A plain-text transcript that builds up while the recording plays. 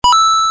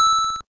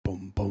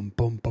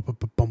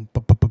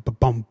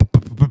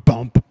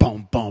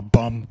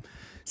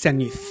It's our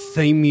new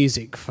theme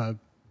music for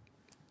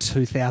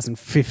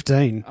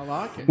 2015. I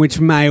like it. Which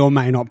may or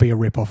may not be a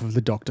rip-off of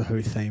the Doctor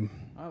Who theme.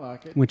 I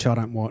like it. Which I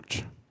don't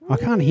watch. I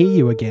can't hear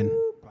you again.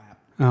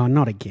 Oh,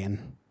 not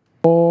again.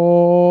 Oh,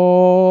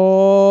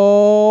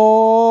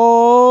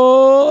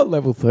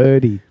 level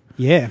 30.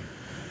 Yeah,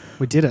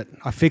 we did it.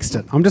 I fixed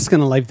it. I'm just going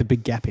to leave the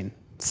big gap in.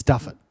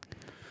 Stuff it.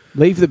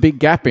 Leave the big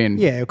gap in.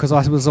 Yeah, because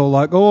I was all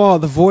like, oh,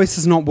 the voice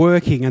is not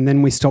working. And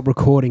then we stopped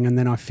recording and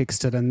then I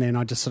fixed it. And then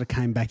I just sort of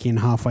came back in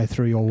halfway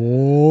through your...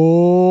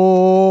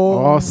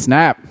 Oh,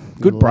 snap.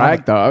 Good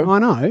brag, though. I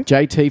know.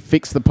 JT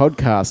fixed the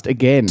podcast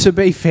again. To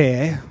be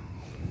fair,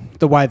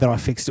 the way that I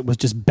fixed it was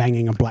just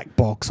banging a black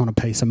box on a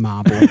piece of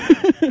marble.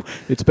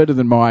 It's better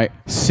than my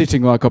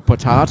sitting like a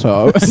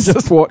potato and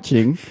just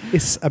watching.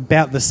 It's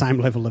about the same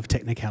level of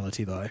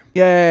technicality, though.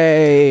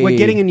 Yay. We're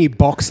getting a new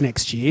box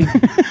next year.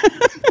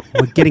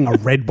 We're getting a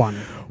red one.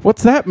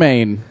 What's that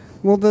mean?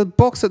 Well, the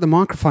box that the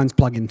microphones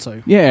plug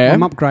into. Yeah.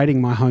 I'm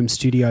upgrading my home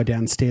studio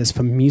downstairs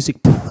for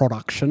music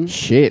production.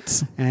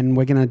 Shit. And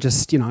we're going to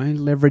just,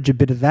 leverage a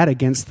bit of that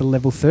against the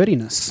level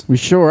 30-ness. We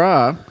sure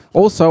are.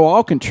 Also,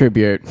 I'll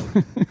contribute.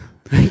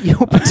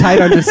 Your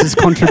potato-ness is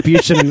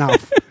contribution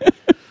enough.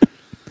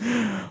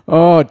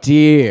 Oh,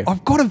 dear.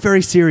 I've got a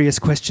very serious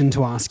question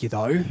to ask you,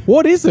 though.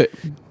 What is it?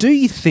 Do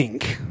you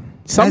think...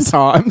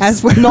 Sometimes.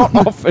 As we're not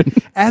often.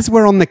 As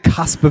we're on the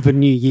cusp of a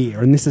new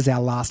year, and this is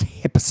our last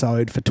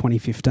episode for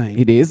 2015.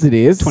 It is.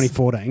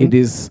 2014. It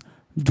is.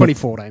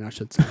 2014, I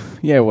should say.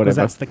 Yeah, whatever. Because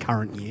that's the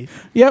current year.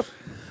 Yep.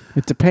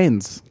 It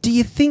depends. Do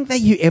you think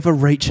that you ever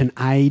reach an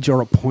age or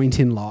a point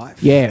in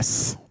life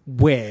Yes.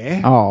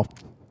 where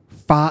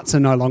farts are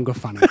no longer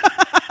funny?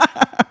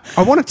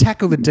 I want to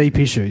tackle the deep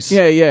issues.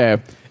 Yeah.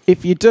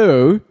 If you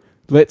do,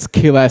 let's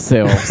kill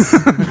ourselves.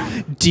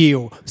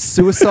 Deal.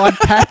 Suicide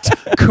pact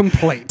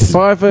complete. If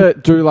I ever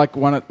do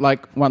one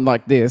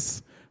like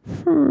this,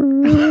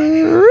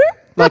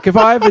 like if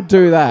I ever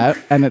do that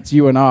and it's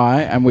you and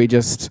I and we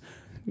just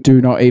do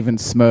not even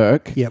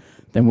smirk, Yep.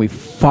 then we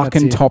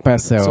fucking top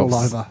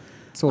ourselves.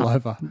 It's all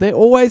over. They're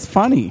always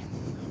funny.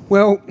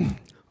 Well,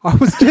 I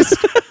was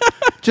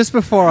just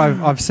before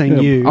I've seen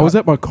you. I was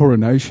at my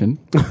coronation.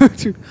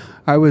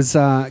 I was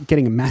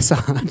getting a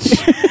massage.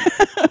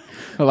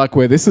 I like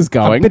where this is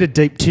going. A bit of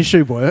deep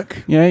tissue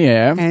work.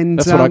 Yeah. And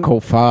that's what I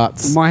call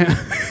farts.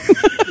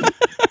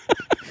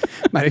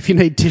 Mate, if you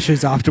need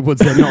tissues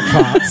afterwards, they're not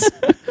farts.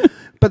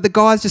 But the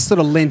guy's just sort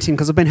of leant in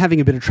because I've been having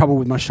a bit of trouble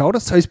with my shoulder.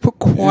 So he's put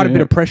quite a bit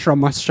of pressure on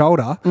my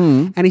shoulder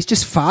and he's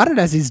just farted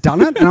as he's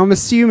done it. And I'm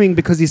assuming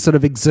because he's sort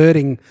of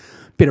exerting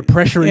a bit of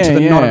pressure into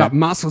the knotted up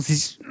muscles,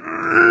 he's...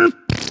 and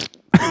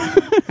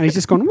he's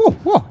just gone,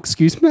 whoa,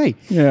 excuse me.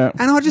 Yeah.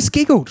 And I just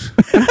giggled.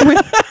 And I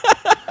went,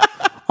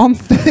 I'm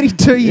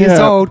 32 years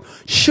old.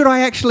 Should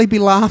I actually be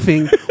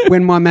laughing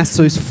when my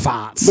masseuse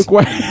farts? Look,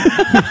 wait.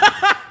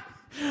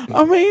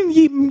 I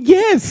mean,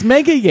 yes,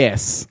 mega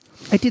yes.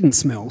 It didn't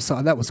smell,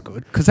 so that was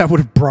good, because that would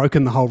have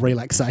broken the whole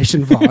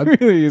relaxation vibe. It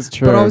really is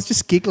true. But I was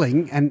just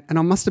giggling, and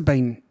I must have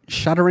been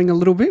shuddering a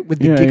little bit with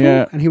the giggle.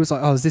 Yeah. And he was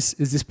like, "Oh, is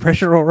this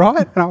pressure all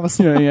right?" And I was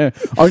like, "Yeah,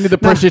 only the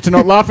pressure to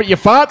not laugh at your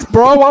farts,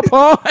 bro. Up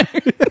high."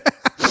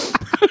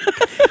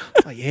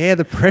 Like, yeah,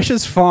 the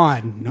pressure's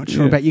fine. Not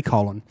sure about your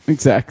colon.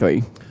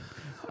 Exactly.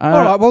 All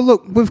right. Well,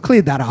 look, we've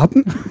cleared that up.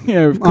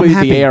 Yeah, we've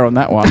cleared the air on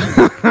that one.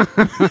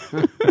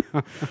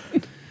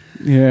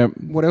 Yeah.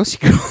 What else you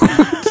got?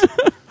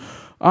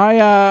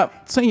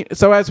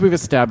 So as we've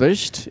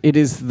established, it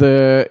is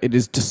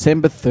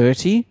December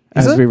 30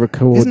 as we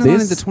record Isn't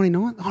this. Isn't it only the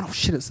 29th? Oh, no,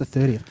 shit, it's the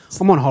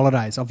 30th. I'm on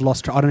holidays. I've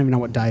lost track. I don't even know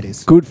what date it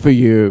is. Good for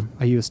you.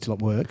 Are you still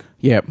at work?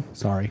 Yep.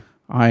 Sorry.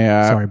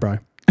 Sorry, bro.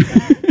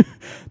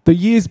 The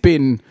year's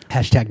been...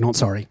 # not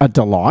sorry. A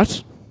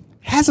delight.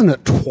 Hasn't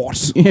it,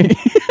 twat?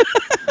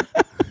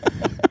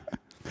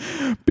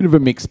 Bit of a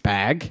mixed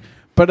bag.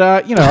 But,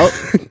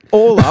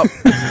 all up...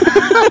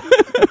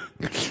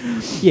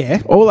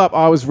 Yeah. All up,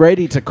 I was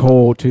ready to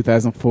call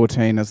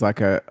 2014 as like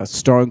a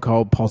stone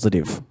cold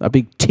positive. A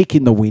big tick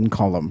in the win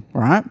column,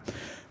 right?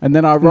 And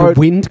then I wrote... The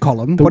wind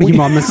column? What are you,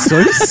 my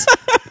masseuse?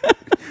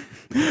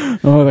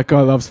 Oh, that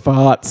guy loves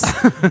farts.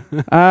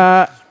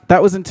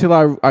 That was until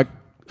I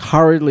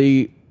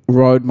hurriedly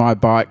rode my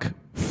bike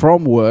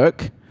from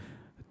work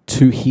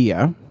to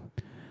here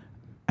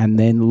and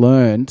then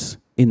learned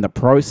in the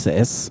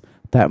process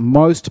that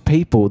most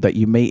people that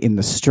you meet in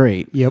the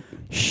street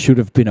should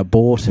have been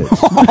aborted.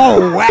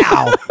 Oh,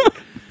 wow.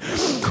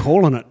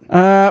 Calling it.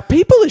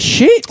 People are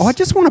shit. I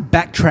just want to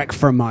backtrack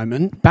for a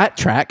moment.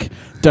 Backtrack.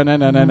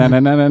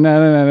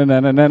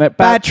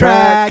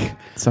 Backtrack.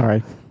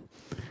 Sorry.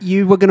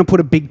 You were going to put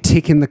a big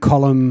tick in the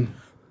column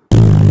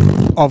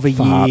of a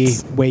year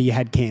where you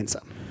had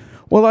cancer.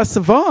 Well, I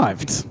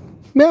survived.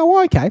 Yeah,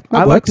 well, okay.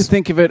 I like to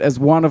think of it as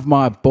one of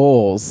my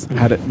balls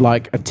had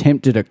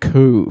attempted a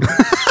coup.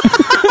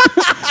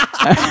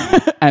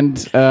 and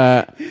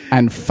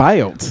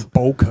failed.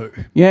 Ball coup.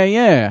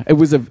 Yeah. It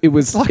was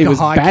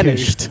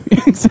banished.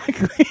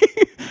 Exactly.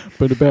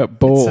 But about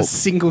balls. It's a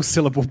single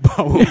syllable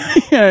bowl.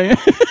 Yeah.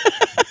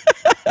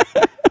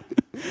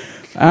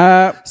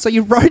 So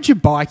you rode your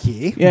bike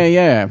here,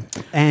 Yeah.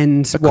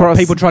 and Across-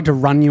 people tried to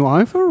run you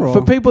over? Or?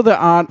 For people that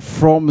aren't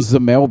from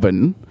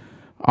Melbourne,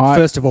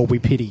 First of all, we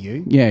pity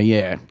you.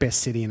 yeah.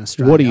 Best city in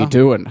Australia. What are you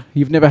doing?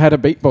 You've never had a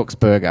beatbox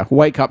burger.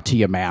 Wake up to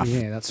your mouth.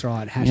 Yeah, that's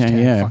right.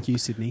 Hashtag Yeah. fuck you,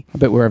 Sydney. I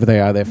bet wherever they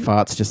are, their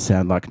farts just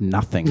sound like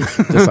nothing.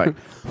 Just like...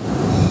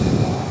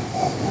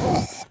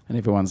 And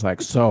everyone's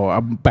like, so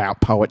I'm about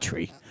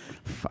poetry.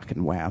 Fucking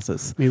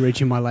wowzers. Me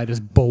reaching my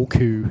latest ball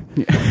coup.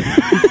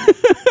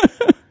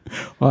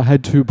 I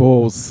had 2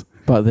 balls,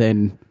 but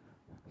then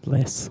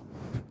less.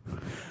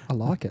 I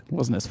like it. It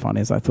wasn't as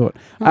funny as I thought.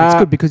 No, it's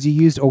good because you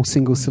used all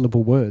single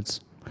syllable words.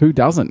 Who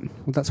doesn't?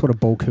 Well, that's what a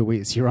ball coup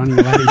is. You're only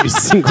allowed to use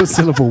single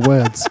syllable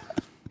words.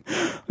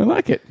 I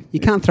like it. You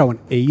can't throw an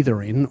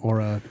either in or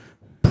a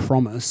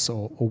promise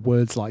or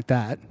words like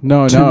that.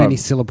 No, Too no. many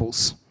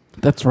syllables.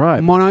 That's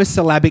right.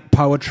 Monosyllabic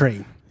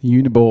poetry.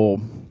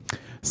 Uniball.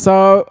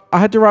 So I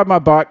had to ride my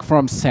bike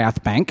from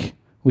South Bank,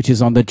 which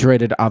is on the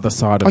dreaded other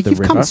side of the You've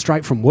river. come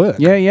straight from work.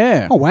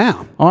 Yeah. Oh,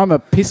 wow. I'm a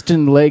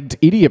piston-legged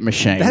idiot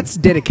machine. That's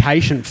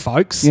dedication,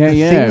 folks. Yeah, the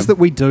yeah. things that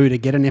we do to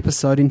get an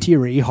episode into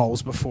your ear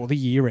holes before the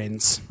year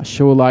ends. I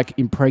sure like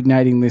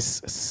impregnating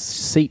this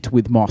seat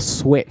with my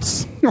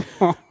sweats.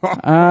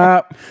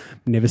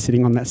 Never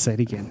sitting on that seat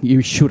again.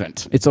 You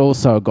shouldn't. It's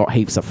also got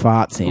heaps of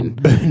farts in.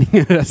 Burning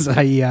it as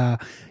a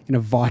in a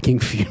Viking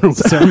funeral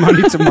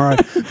ceremony tomorrow.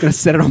 Going to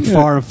set it on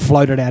fire and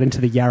float it out into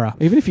the Yarra.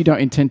 Even if you don't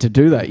intend to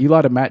do that, you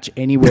light a match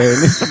anywhere in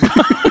this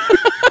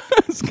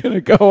it's going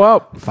to go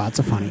up. Farts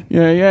are funny.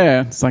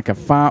 Yeah. It's like a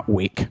fart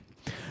wick.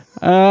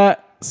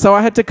 So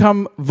I had to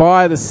come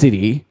via the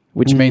city,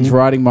 which means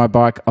riding my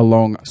bike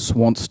along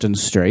Swanston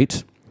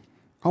Street,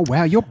 Oh,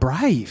 wow, you're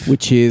brave.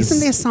 which is...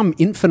 Isn't there some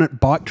infinite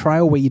bike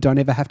trail where you don't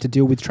ever have to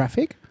deal with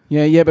traffic?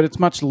 Yeah, but it's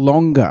much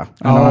longer.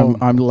 And Oh.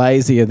 I'm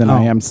lazier than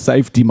I am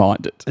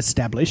safety-minded.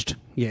 Established,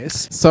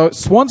 yes. So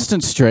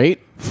Swanston Street,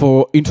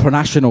 for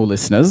international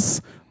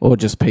listeners, or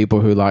just people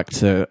who like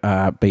to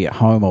be at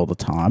home all the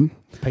time.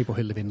 People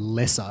who live in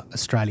lesser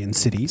Australian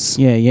cities.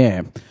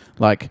 Yeah.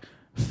 Like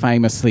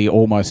famously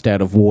almost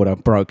out of water,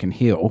 Broken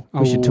Hill.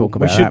 We should talk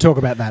about that. talk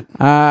about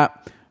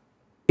that.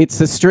 It's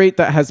a street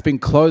that has been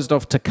closed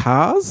off to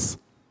cars.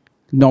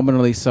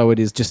 Nominally, so it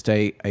is just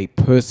a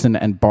person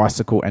and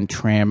bicycle and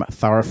tram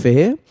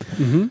thoroughfare.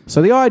 Mm-hmm.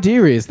 So the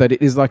idea is that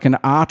it is like an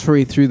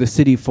artery through the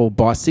city for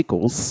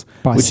bicycles.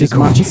 Which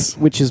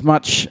is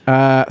much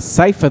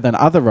safer than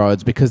other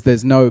roads because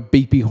there's no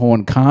beepy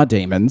horn car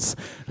demons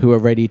who are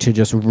ready to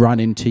just run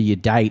into your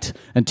date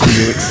until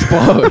you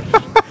explode.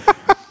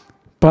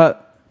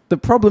 But the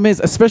problem is,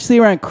 especially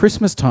around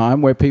Christmas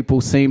time, where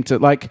people seem to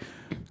like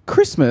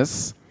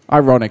Christmas,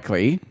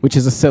 ironically, which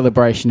is a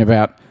celebration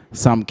about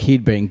some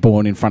kid being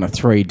born in front of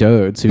 3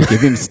 dudes who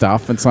give him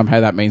stuff, and somehow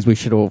that means we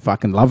should all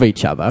fucking love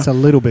each other. It's a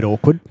little bit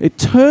awkward. It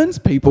turns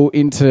people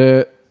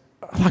into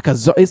like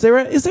is there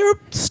a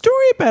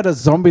story about a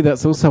zombie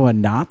that's also a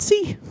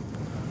Nazi?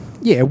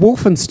 Yeah,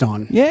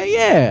 Wolfenstein.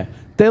 Yeah.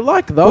 They're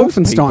like those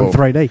Wolfenstein people.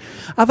 3D.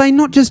 Are they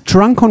not just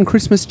drunk on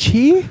Christmas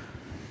cheer?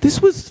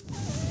 This was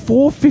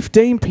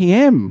 4:15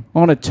 p.m.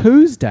 on a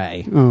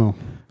Tuesday. Oh.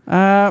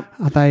 Are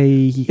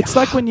they... It's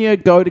like when you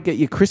go to get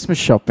your Christmas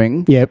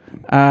shopping. Yep.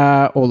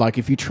 Or like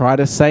if you try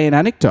to say an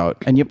anecdote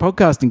and your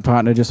podcasting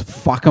partner just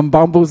fucking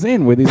bumbles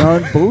in with his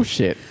own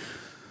bullshit.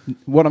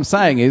 What I'm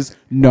saying is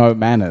no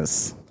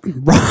manners.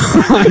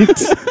 Right.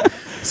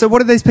 So what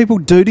did these people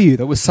do to you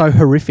that was so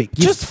horrific?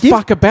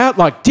 Fuck about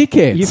like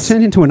dickheads. You've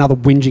turned into another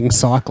whinging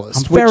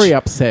cyclist. I'm very which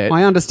upset.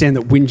 I understand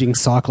that whinging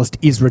cyclist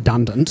is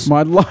redundant.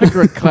 My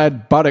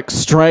lycra-clad buttocks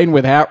strain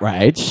with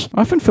outrage.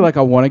 I often feel like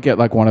I want to get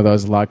like one of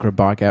those lycra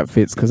bike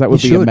outfits because that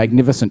would You be a should.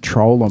 magnificent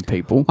troll on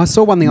people. I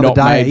saw one the other Not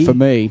day made for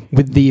me.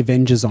 with the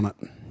Avengers on it.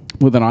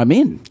 Well, then I'm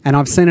in. And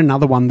I've seen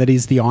another one that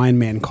is the Iron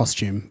Man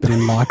costume, but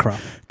in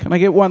lycra. Can I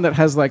get one that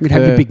has like You'd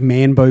have your big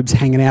man boobs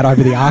hanging out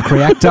over the arc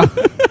reactor.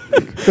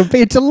 It would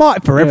be a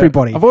delight for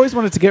everybody. I've always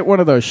wanted to get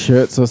one of those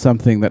shirts or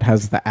something that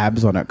has the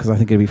abs on it because I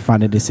think it'd be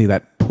funny to see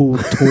that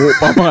pulled taut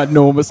by my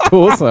enormous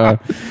torso.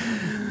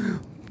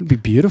 It'd be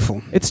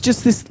beautiful. It's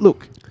just this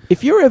look.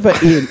 If you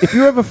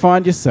ever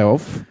find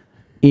yourself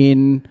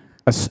in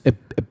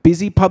a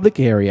busy public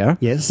area,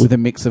 Yes. with a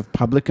mix of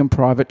public and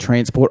private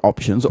transport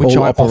options, Which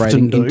all I often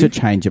operating do,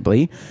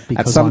 interchangeably at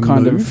because some I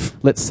kind move.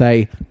 of, let's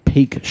say,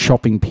 peak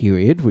shopping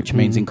period, which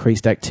means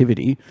increased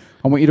activity.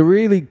 I want you to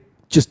really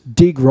just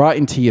dig right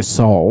into your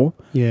soul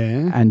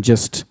Yeah. and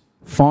just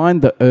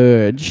find the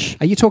urge.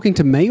 Are you talking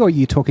to me or are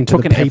you talking to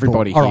Talking the to people?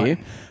 everybody All here.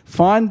 right.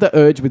 Find the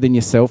urge within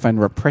yourself and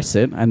repress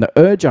it. And the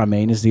urge, I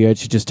mean, is the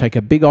urge to just take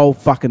a big old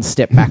fucking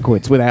step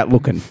backwards without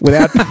looking.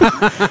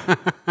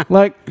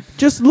 Like,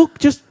 just look,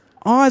 just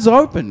eyes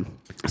open.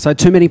 So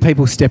too many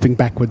people stepping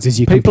backwards is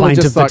your People are complaint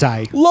of just the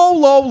like, day.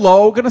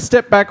 low, going to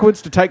step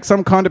backwards to take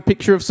some kind of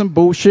picture of some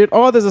bullshit.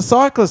 Oh, there's a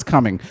cyclist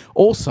coming.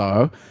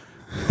 Also,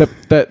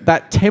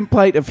 that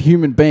template of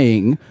human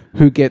being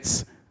who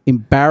gets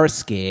embarrassed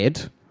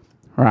scared,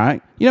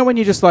 right? You know when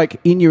you're just like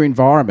in your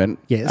environment,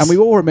 Yes. and we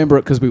all remember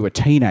it because we were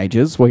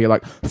teenagers, where you're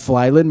like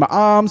flailing my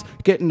arms,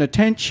 getting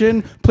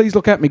attention. Please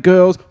look at me,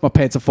 girls. My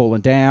pants are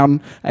falling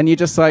down, and you're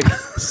just like,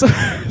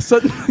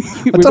 suddenly.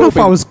 I don't know if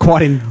I was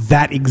quite in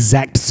that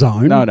exact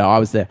zone. No, I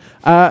was there.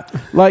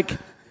 Like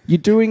you're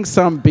doing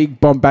some big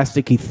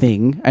bombastic-y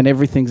thing, and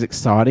everything's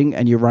exciting,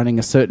 and you're running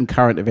a certain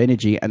current of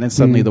energy, and then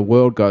suddenly the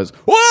world goes,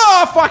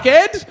 "Whoa,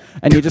 fuckhead!"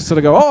 And you just sort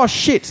of go, "Oh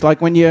shit!"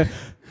 Like when you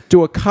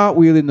do a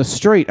cartwheel in the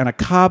street and a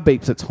car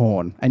beeps its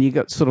horn, and you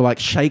got sort of like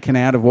shaken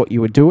out of what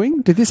you were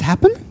doing. Did this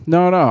happen?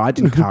 No, I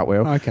didn't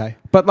cartwheel. Okay.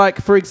 But like,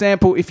 for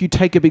example, if you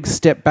take a big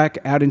step back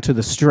out into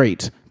the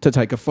street to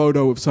take a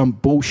photo of some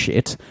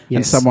bullshit, and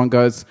Yes. someone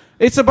goes,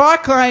 "It's a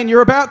bike lane,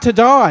 you're about to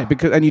die,"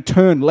 and you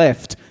turn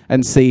left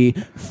and see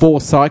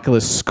 4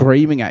 cyclists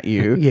screaming at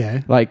you,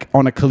 Yeah. like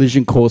on a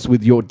collision course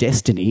with your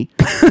destiny,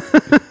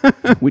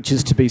 which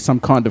is to be some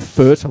kind of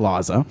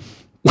fertilizer.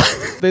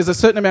 There's a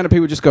certain amount of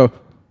people just go,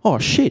 "Oh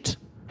shit,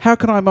 how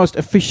can I most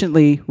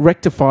efficiently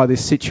rectify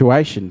this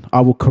situation?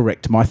 I will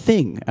correct my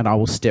thing, and I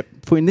will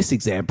in this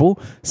example,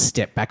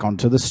 step back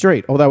onto the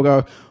street." Or they'll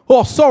go,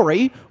 "Oh,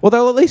 sorry," or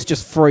they'll at least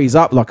just freeze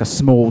up like a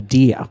small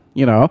deer,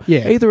 you know?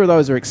 Yeah. Either of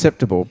those are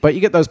acceptable, but you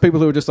get those people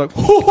who are just like,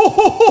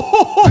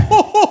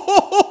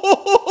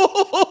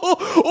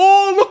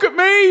 "Oh, look at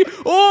me.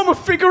 Oh, I'm a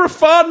figure of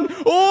fun.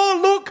 Oh,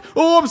 look.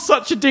 Oh, I'm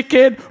such a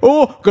dickhead.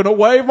 Oh, gonna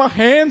wave my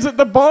hands at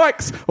the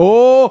bikes.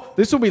 Oh,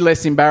 this will be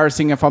less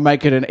embarrassing if I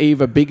make it an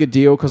even bigger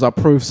deal because I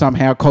prove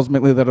somehow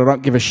cosmically that I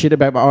don't give a shit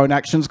about my own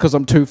actions because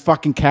I'm too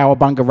fucking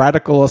cowabunga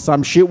radical or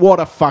some shit." What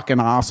a fucking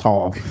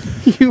asshole.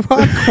 You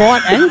are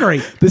quite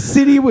angry. The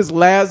city was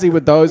lousy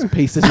with those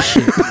pieces of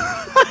shit.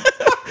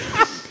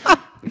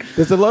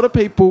 There's a lot of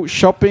people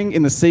shopping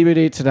in the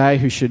CBD today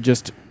who should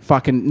just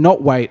fucking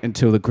not wait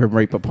until the Grim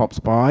Reaper pops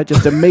by.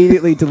 Just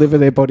immediately deliver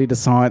their body to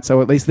science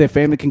so at least their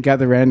family can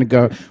gather around and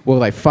go, well,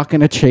 they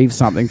fucking achieved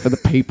something for the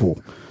people.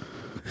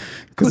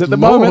 Because Good at the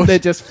Lord. moment, they're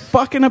just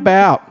fucking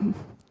about.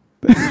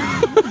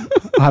 I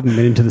haven't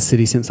been into the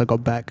city since I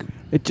got back.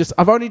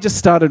 I've only just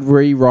started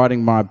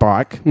rewriting my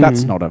bike.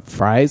 That's not a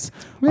phrase.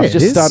 Yeah, I've it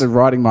just is. started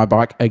riding my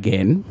bike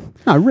again.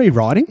 No,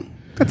 rewriting.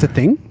 That's a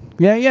thing.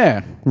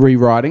 Yeah.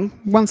 Rewriting.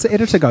 Once the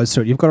editor goes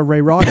through it, you've got to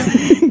rewrite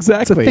it.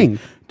 Exactly. It's a thing.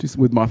 Just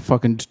with my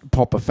fucking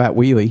pop a fat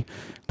wheelie.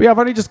 But yeah, I've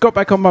only just got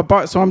back on my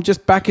bike, so I'm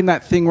just back in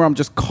that thing where I'm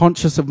just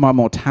conscious of my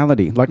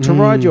mortality. Like to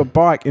ride your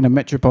bike in a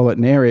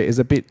metropolitan area is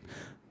a bit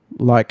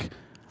like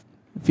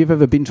if you've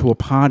ever been to a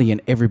party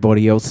and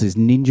everybody else is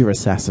ninja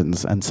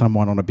assassins and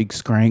someone on a big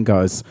screen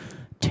goes,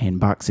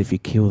 $10 if you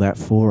kill that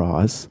Four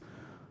Eyes.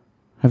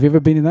 Have you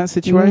ever been in that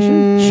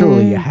situation?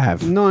 Surely you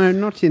have. No,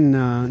 not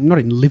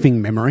in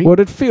living memory. Well,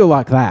 it'd feel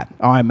like that,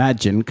 I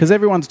imagine, because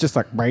everyone's just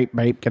like, beep,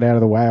 beep, get out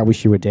of the way, I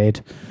wish you were dead.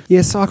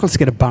 Yeah, cyclists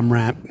get a bum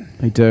rap.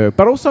 They do.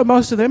 But also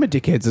most of them are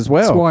dickheads as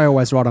well. That's why I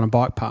always ride on a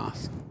bike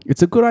path.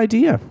 It's a good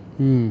idea.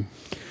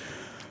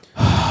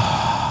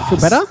 Feel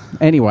better?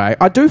 Anyway,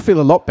 I do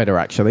feel a lot better,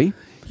 actually.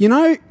 You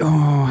know,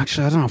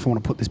 actually, I don't know if I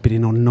want to put this bit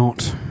in or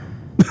not.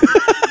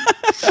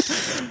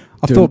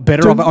 I thought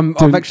better of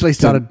it. I've actually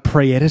started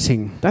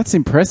pre-editing. That's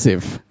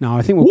impressive. No,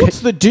 I think we'll What's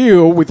the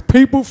deal with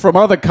people from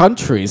other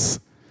countries?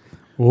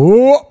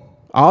 Oh,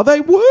 Are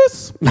they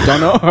worse?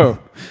 Don't know.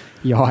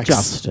 yikes!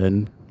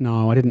 Justin,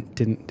 No, I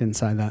didn't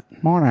say that.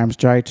 my name's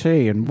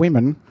JT and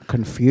women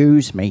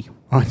confuse me.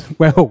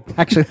 Well,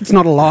 actually, it's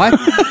not a lie.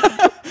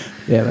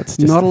 Yeah, that's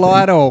just Not a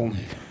lie at all.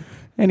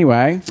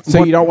 Anyway, so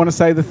What- you don't want to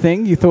say the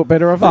thing? You thought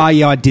better of it? Oh,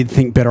 yeah, I did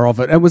think better of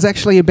it. It was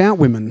actually about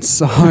women,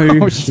 so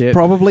Shit.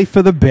 probably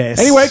for the best.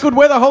 Anyway, good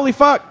weather. Holy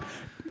fuck.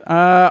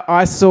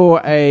 I saw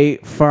a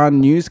fun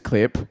news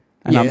clip.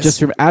 And I'm Yes.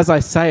 just, as I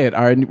say it,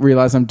 I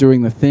realise I'm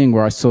doing the thing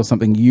where I saw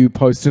something you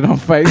posted on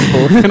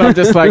Facebook. And I'm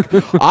just like,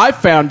 I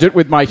found it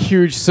with my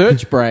huge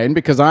search brain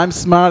because I'm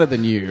smarter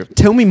than you.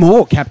 Tell me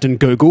more, Captain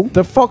Google.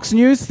 The Fox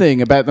News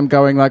thing about them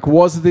going like,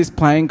 was this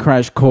plane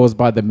crash caused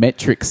by the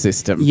metric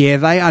system? Yeah,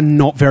 they are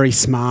not very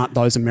smart,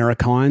 those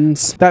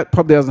Americans. That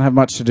probably doesn't have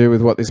much to do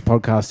with what this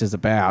podcast is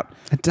about.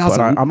 It doesn't.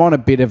 But I'm on a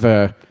bit of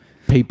a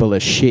people are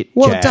shit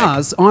Well, jag. it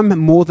does. I'm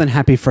more than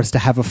happy for us to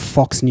have a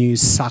Fox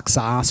News sucks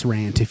ass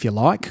rant, if you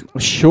like.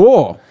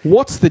 Sure.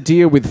 What's the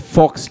deal with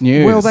Fox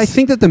News? Well, they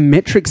think that the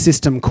metric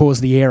system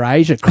caused the Air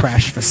Asia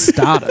crash for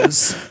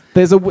starters.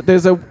 There's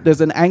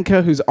an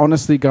anchor who's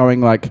honestly going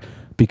like,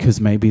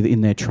 because maybe in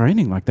their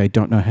training, like they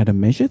don't know how to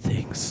measure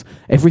things.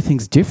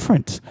 Everything's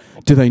different.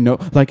 Do they know?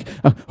 Like,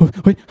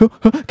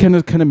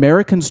 can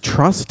Americans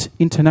trust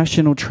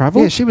international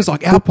travel? Yeah, she was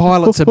like, our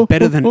pilots are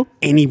better than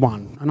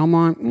anyone. And I'm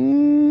like,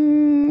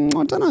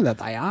 I don't know that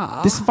they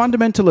are. This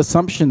fundamental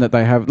assumption that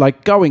they have,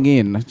 like going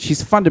in,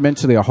 she's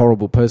fundamentally a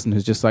horrible person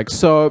who's just like,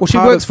 so. Well, she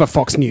part works of- for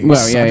Fox News, Well,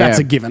 so yeah, that's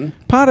yeah. a given.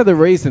 Part of the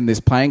reason this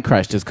plane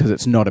crashed is because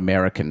it's not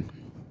American.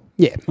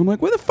 Yeah. I'm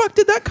like, where the fuck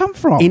did that come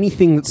from?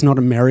 Anything that's not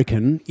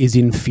American is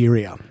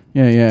inferior.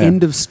 Yeah.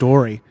 End of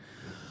story.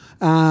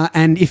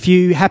 And if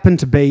you happen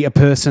to be a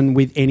person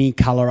with any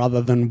colour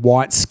other than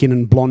white skin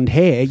and blonde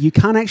hair, you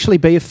can't actually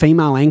be a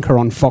female anchor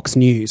on Fox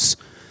News.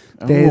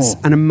 There's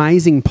an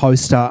amazing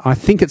poster. I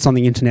think it's on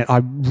the internet.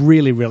 I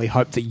really, really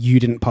hope that you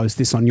didn't post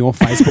this on your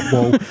Facebook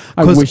wall.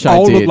 I wish I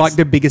I'll did. look like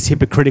the biggest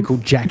hypocritical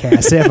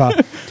jackass ever.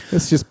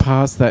 Let's just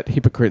pass that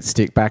hypocrite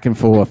stick back and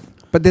forth.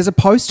 But there's a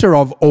poster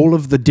of all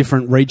of the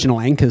different regional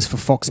anchors for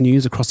Fox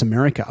News across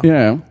America.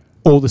 Yeah.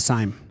 All the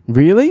same.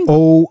 Really?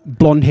 All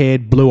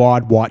blonde-haired,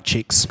 blue-eyed white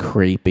chicks.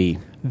 Creepy.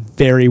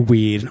 Very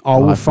weird. I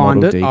will Live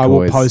find it. model I will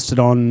decoys. post it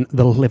on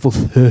the Level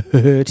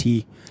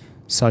 30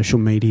 social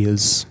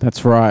medias.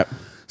 That's right.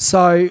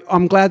 So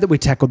I'm glad that we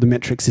tackled the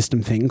metric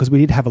system thing, because we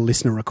did have a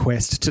listener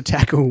request to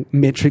tackle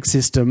metric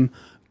system,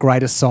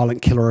 greatest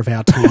silent killer of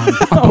our time.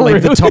 I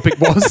believe the topic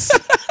was.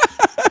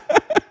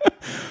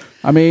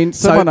 I mean,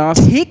 someone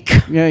asked... tick.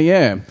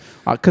 Yeah.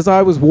 Because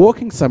I was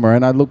walking somewhere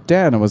and I looked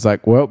down and was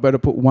like, well, better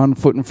put one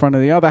foot in front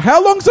of the other.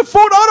 How long's a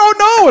foot? I don't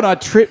know. And I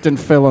tripped and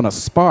fell on a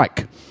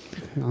spike.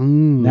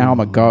 Now I'm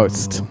a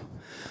ghost.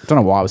 I don't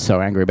know why I was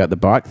so angry about the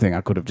bike thing.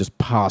 I could have just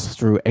passed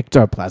through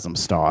ectoplasm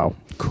style.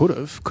 Could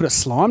have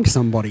slimed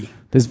somebody.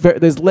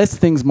 There's less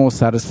things more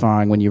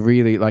satisfying when you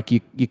really, like,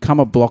 you come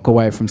a block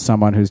away from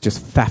someone who's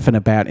just faffing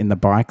about in the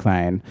bike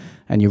lane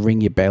and you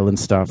ring your bell and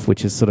stuff,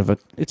 which is sort of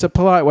it's a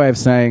polite way of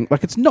saying,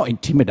 like, it's not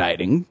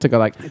intimidating to go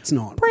like, It's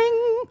not.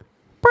 bring,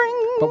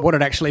 bring. But what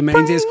it actually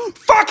means is,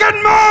 fucking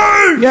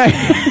move!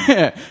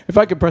 Yeah. If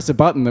I could press a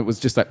button that was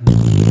just like,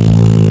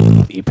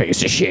 you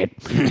piece of shit,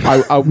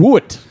 I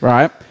would,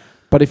 right?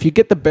 But if you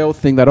get the bell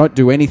thing, they don't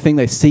do anything.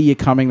 They see you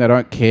coming. They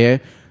don't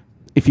care.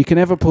 If you can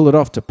ever pull it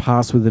off to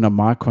pass within a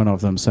micron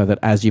of them so that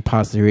as you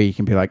pass through, you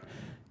can be like,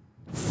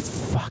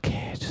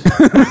 fuckhead.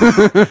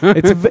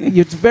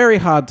 It's very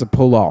hard to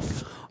pull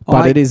off,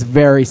 but it is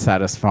very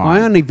satisfying.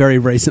 I only very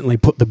recently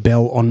put the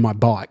bell on my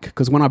bike,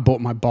 because when I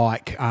bought my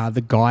bike,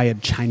 the guy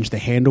had changed the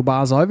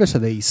handlebars over to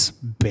these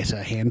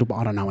better handlebars.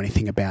 I don't know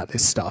anything about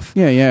this stuff.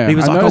 Yeah. And he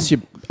was I like, noticed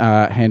your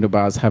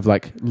handlebars have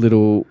like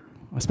little,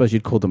 I suppose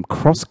you'd call them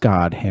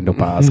cross-guard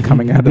handlebars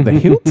coming out of the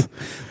hilt.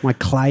 my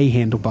clay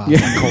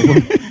handlebars, I call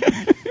them.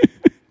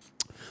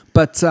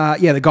 But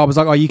the guy was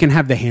like, "Oh, you can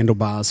have the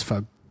handlebars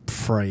for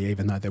free,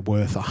 even though they're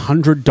worth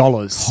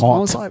 $100." Hot. I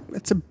was like,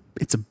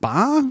 "It's a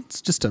bar.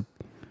 It's just a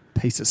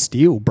piece of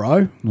steel,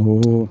 bro."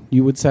 Oh,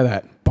 you would say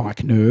that, bike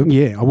noob.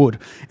 Yeah, I would.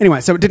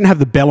 Anyway, so it didn't have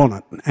the bell on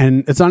it,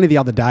 and it's only the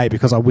other day,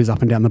 because I whiz up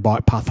and down the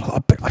bike path,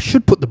 I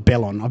should put the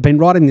bell on. I've been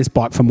riding this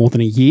bike for more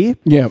than a year.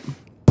 Yeah.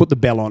 Put the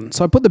bell on.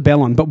 So I put the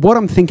bell on. But what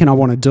I'm thinking I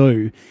want to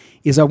do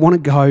is I want to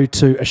go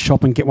to a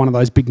shop and get one of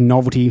those big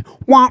novelty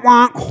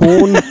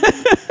horn.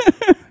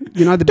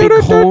 You know, the big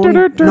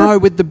horn? No,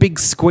 with the big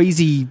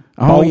squeezy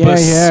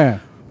bulbous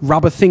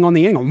rubber thing on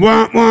the end.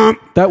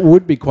 That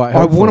would be quite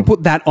helpful. I want to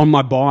put that on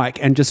my bike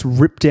and just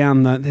rip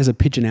down there's a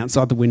pigeon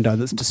outside the window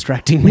that's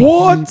distracting me.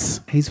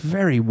 What? He's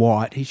very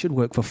white. He should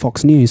work for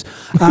Fox News.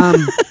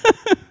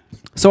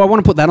 So I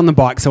want to put that on the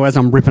bike, so as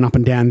I'm ripping up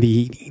and down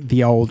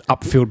the old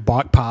upfield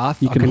bike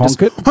path, You I can just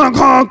honk it? honk,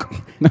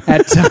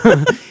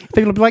 honk.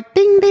 People will be like,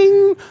 ding,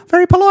 ding,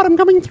 very polite, I'm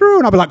coming through.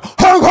 And I'll be like,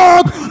 honk,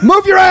 honk,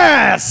 move your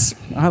ass.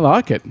 I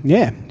like it.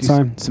 Yeah, Do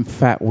so some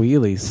fat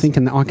wheelies.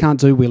 thinking that I can't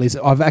do wheelies.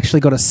 I've actually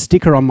got a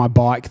sticker on my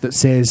bike that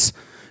says,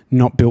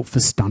 not built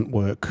for stunt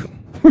work.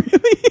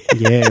 Really?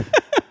 Yeah.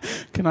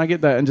 Can I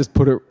get that and just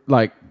put it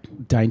like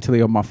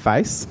daintily on my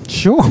face?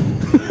 Sure.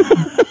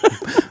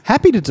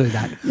 Happy to do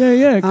that.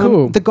 Yeah,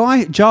 cool. The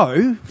guy,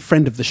 Joe,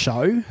 friend of the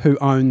show, who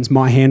owns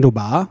My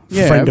Handlebar,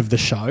 Yeah. friend of the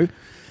show.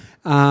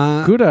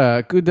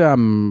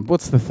 Good,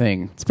 what's the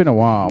thing? It's been a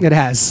while. It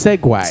has.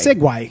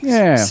 Segway.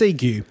 Yeah.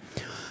 Segue.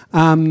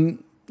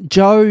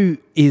 Joe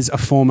is a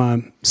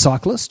former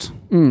cyclist,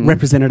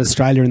 represented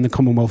Australia in the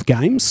Commonwealth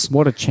Games.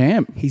 What a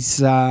champ.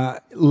 He's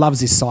loves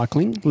his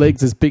cycling.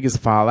 Legs as big as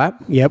Far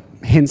Lap. Yep.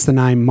 Hence the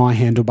name My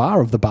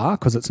Handlebar of the bar,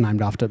 because it's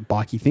named after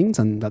bikey things,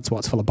 and that's why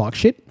it's full of bike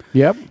shit.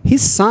 Yep.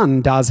 His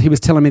son does. He was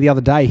telling me the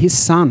other day. His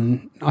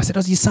son. I said,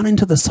 "Is your son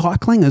into the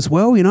cycling as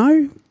well? You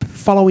know,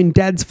 following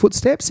dad's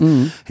footsteps?"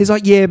 He's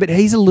like, "Yeah, but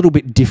he's a little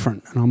bit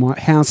different." And I'm like,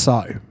 "How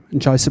so?"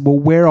 And Joe said, "Well,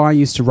 where I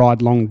used to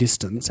ride long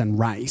distance and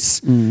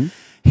race,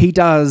 he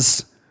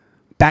does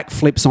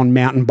backflips on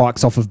mountain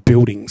bikes off of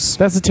buildings."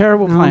 That's a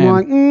terrible And plan.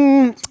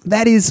 I'm like,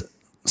 that is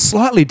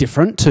slightly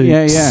different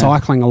to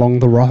cycling along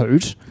the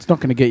road. It's not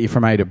going to get you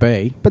from A to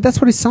B. But that's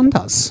what his son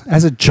does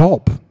as a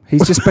job.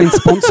 He's just been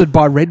sponsored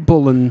by Red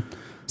Bull and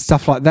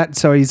stuff like that.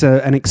 So he's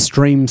an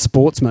extreme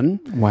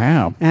sportsman.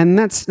 Wow. And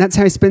that's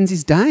how he spends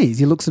his days.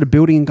 He looks at a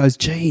building and goes,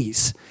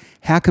 geez,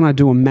 how can I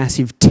do a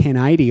massive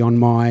 1080 on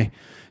my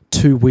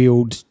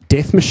two-wheeled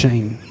death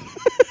machine?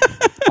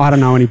 I don't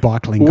know any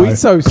bike lingo. We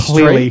so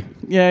clearly.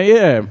 street.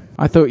 Yeah.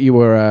 I thought you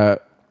were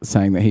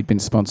saying that he'd been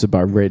sponsored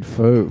by Red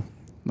Foo.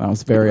 I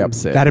was very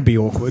upset. That'd be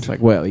awkward. It's like,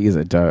 well, he is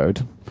a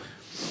dode.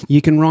 You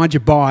can ride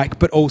your bike,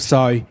 but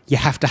also you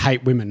have to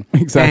hate women.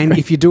 Exactly. And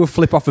if you do a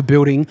flip off a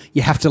building,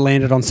 you have to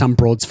land it on some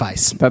broad's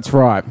face. That's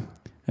right.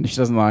 And if she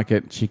doesn't like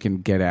it, she can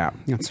get out.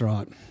 That's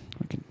right.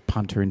 We can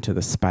punt her into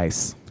the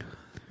space.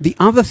 The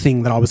other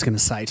thing that I was going to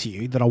say to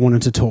you that I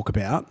wanted to talk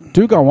about,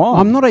 Do go on.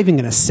 I'm not even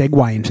going to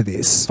segue into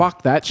this.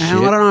 Fuck that shit.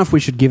 And I don't know if we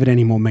should give it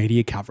any more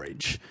media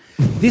coverage.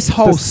 This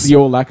whole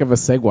Your lack of a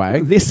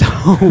segue. this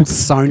whole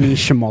Sony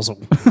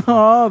schmozzle.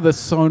 Oh, the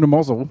Sona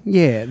Mozzle.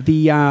 Yeah,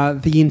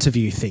 the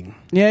interview thing.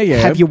 Yeah.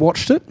 Have you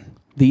watched it?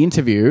 The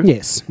interview?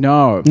 Yes.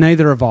 No.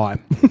 Neither have I.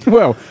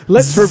 Well,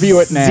 let's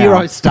review it now.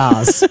 0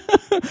 stars.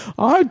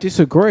 I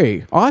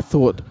disagree. I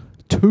thought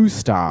 2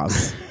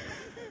 stars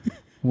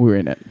were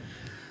in it.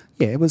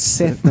 Yeah, it was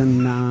Seth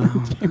and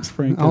James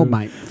Franco. old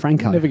mate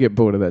Franco. I never get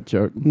bored of that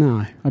joke.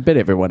 No. I bet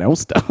everyone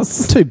else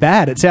does. Too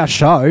bad. It's our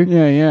show.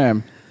 Yeah.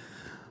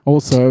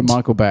 Also,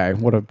 Michael Bay.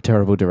 What a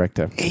terrible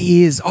director.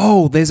 He is.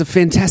 Oh, there's a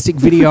fantastic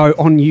video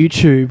on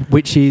YouTube,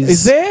 which is...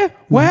 Is there?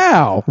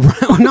 Wow.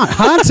 No,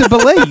 hard to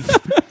believe.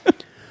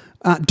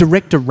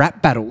 Director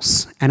rap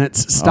battles, and it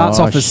starts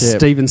off as shit.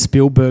 Steven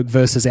Spielberg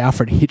versus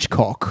Alfred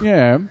Hitchcock.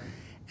 Yeah.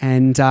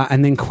 And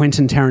then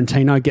Quentin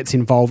Tarantino gets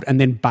involved,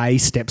 and then Bay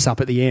steps up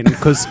at the end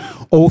because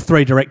all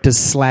 3 directors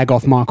slag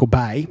off Michael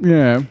Bay.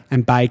 Yeah.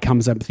 And Bay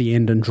comes up at the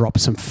end and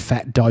drops some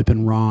fat dope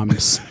and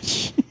rhymes.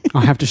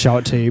 I have to show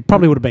it to you.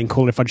 Probably would have been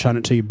cool if I'd shown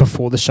it to you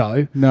before the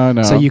show.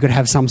 No. So you could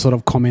have some sort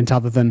of comment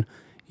other than,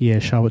 yeah,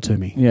 show it to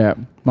me. Yeah.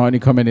 My only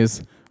comment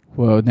is,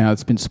 well, now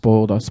it's been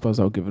spoiled. I suppose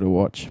I'll give it a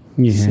watch.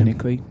 Yeah.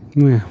 Cynically.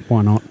 Yeah,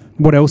 why not?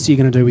 What else are you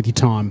going to do with your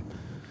time?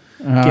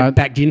 Get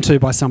backed into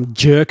by some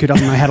jerk who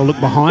doesn't know how to look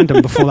behind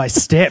them before they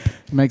step.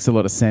 Makes a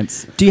lot of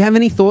sense. Do you have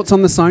any thoughts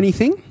on the Sony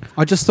thing?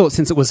 I just thought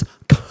since it was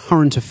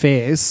current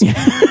affairs,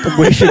 that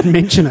we should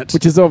mention it.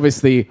 Which is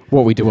obviously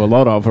what we do a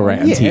lot of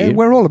around here.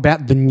 We're all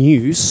about the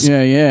news.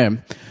 Yeah.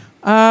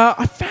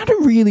 I found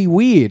it really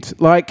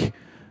weird. Like,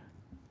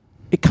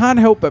 it can't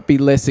help but be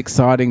less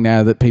exciting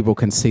now that people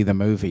can see the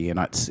movie and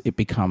it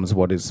becomes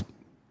what is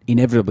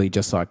inevitably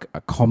just like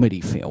a comedy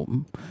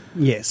film.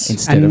 Yes,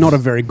 Instead and of- not a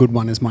very good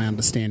one, is my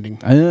understanding.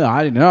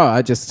 I don't know.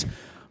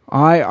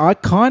 I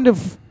kind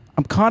of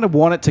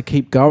want it to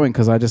keep going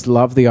because I just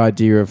love the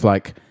idea of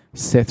like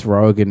Seth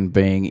Rogen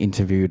being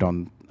interviewed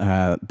on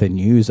the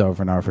news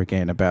over and over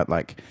again about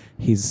like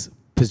his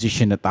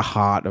position at the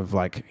heart of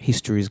like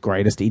history's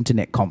greatest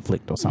internet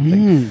conflict or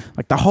something.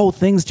 Like the whole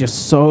thing's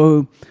just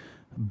so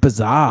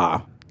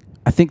bizarre.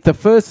 I think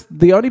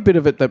the only bit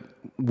of it that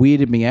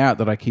weirded me out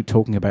that I keep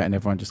talking about and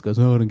everyone just goes,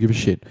 oh, I don't give a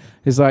shit,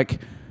 is like,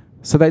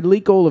 so they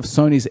leak all of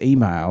Sony's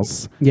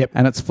emails. Yep.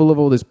 And it's full of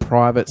all this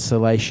private,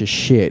 salacious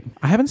shit.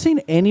 I haven't seen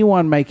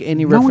anyone make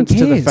any No one reference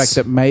to the cares. fact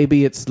that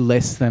maybe it's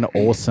less than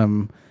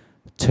awesome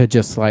to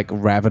just like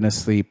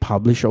ravenously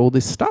publish all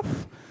this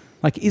stuff.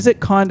 Like, is it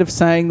kind of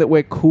saying that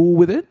we're cool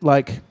with it?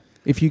 Like,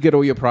 if you get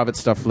all your private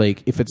stuff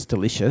leaked, if it's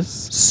delicious,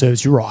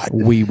 Serves you right.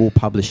 we will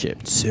publish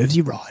it. Serves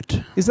you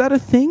right. Is that a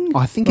thing?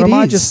 I think or it am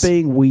I is. just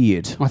being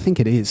weird? I think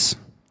it is.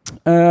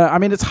 I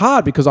mean, it's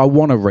hard because I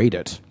want to read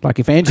it. Like,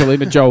 if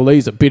Angelina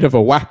Jolie's a bit of a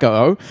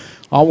wacko,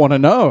 I want to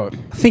know.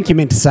 I think you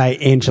meant to say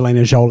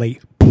Angelina Jolie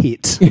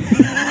Pitt.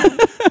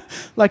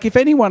 Like, if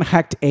anyone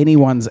hacked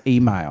anyone's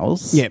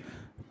emails, Yep.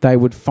 they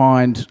would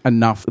find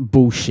enough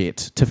bullshit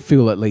to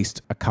fill at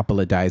least a couple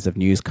of days of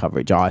news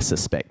coverage, I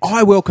suspect.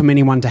 I welcome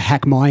anyone to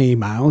hack my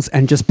emails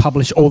and just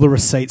publish all the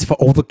receipts for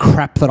all the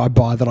crap that I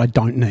buy that I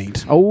don't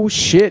need. Oh,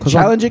 shit. 'Cause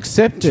Challenge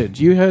accepted.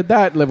 You heard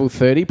that, level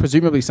 30.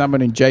 Presumably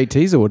someone in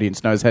JT's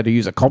audience knows how to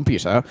use a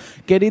computer.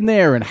 Get in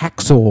there and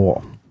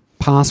hacksaw.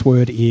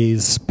 Password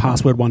is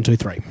password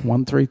 123.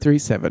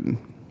 1337.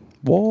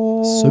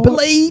 What? Super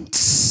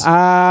elite.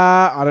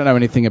 I don't know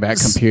anything about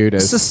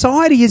computers.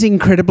 Society is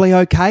incredibly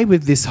okay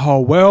with this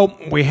whole, well,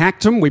 we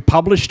hacked them, we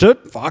published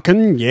it,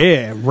 fucking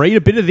yeah, read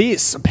a bit of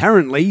this.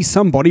 Apparently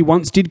somebody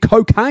once did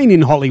cocaine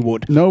in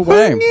Hollywood. No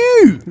way. Who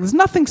knew? There's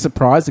nothing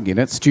surprising in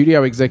it.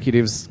 Studio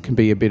executives can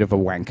be a bit of a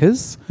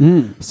wankers.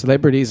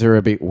 Celebrities are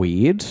a bit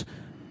weird.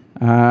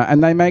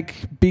 And they make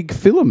big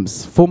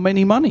films for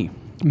many money.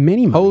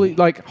 Many money.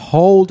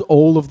 Hold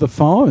all of the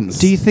phones.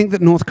 Do you think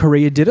that North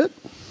Korea did it?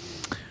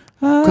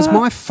 Because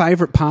my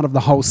favourite part of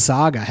the whole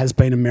saga has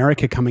been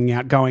America coming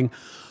out going,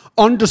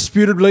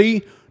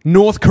 undisputedly,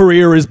 North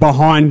Korea is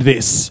behind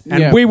this and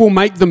Yeah. we will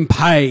make them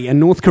pay. And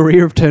North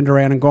Korea have turned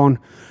around and gone,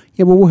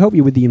 yeah, well, we'll help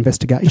you with the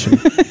investigation.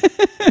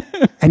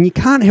 And you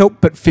can't help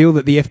but feel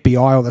that the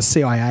FBI or the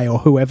CIA or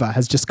whoever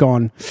has just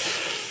gone,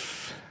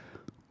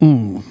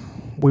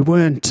 we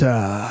weren't...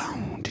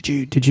 Did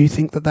you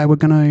think that they were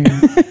going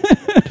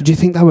to... Did you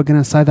think they were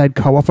going to say they'd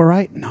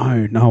cooperate?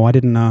 No, I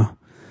didn't...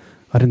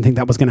 I didn't think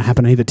that was going to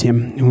happen either,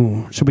 Tim.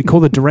 Ooh, should we call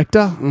the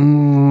director?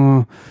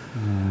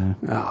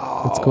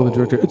 Let's call the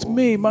director. It's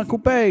me, Michael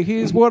Bay.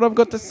 Here's what I've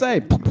got to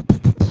say.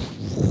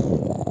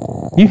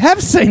 You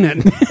have seen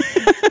it.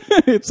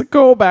 It's a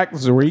callback,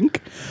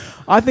 Zwink.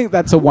 I think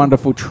that's a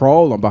wonderful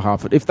troll on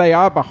behalf of it. If they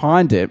are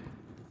behind it,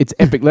 it's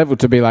epic level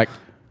to be like,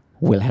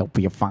 we'll help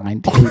you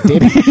find who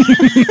did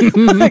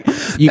it.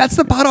 That's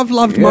the part I've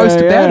loved most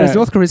about it. Is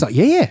North Korea's like,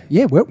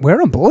 yeah,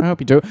 we're on board. I hope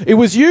you do. It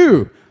was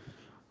you.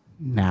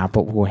 Nah,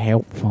 but we'll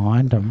help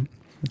find them.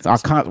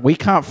 We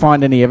can't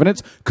find any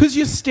evidence because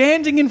you're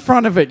standing in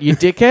front of it, you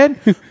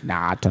dickhead.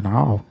 Nah, I don't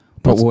know.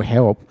 but will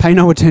help. Pay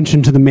no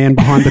attention to the man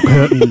behind the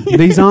curtain.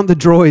 These aren't the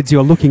droids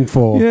you're looking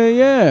for.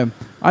 Yeah.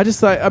 I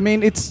just like, I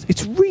mean,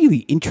 it's really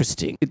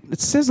interesting. It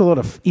says a lot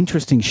of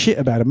interesting shit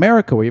about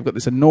America, where you've got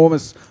this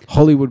enormous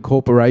Hollywood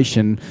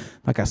corporation.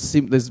 Like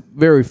there's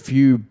very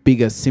few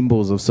bigger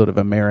symbols of sort of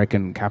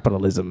American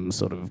capitalism,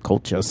 sort of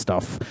culture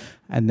stuff.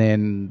 And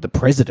then the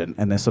president,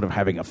 and they're sort of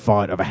having a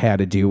fight over how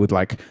to deal with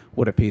like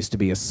what appears to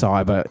be a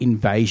cyber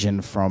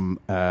invasion from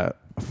a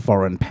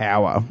foreign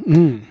power.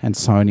 And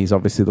Sony's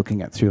obviously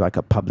looking at through like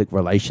a public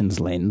relations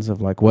lens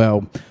of like,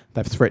 well,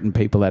 they've threatened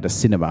people at a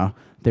cinema.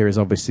 There is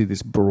obviously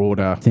this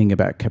broader thing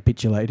about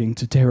capitulating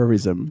to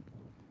terrorism.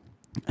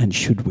 And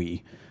should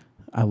we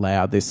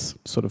allow this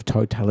sort of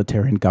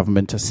totalitarian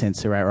government to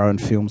censor our own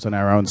films on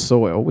our own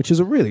soil, which is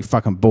a really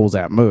fucking balls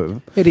out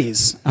move. It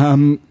is.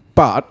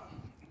 But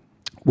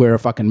we're a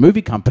fucking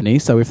movie company,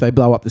 so if they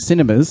blow up the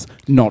cinemas,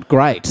 not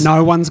great.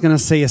 No one's going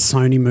to see a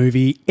Sony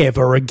movie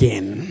ever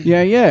again.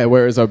 Yeah.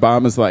 Whereas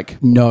Obama's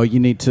like, no, you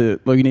need to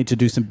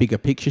do some bigger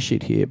picture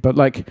shit here. But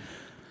like,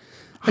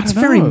 it's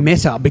very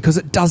meta because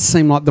it does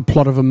seem like the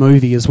plot of a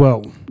movie as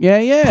well.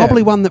 Yeah.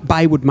 Probably one that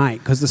Bay would make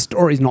because the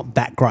story's not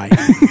that great.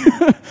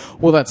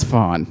 Well, that's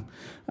fine.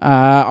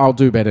 I'll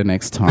do better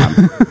next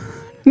time.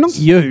 Not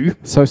you.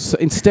 So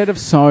instead of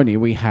Sony,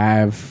 we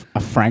have a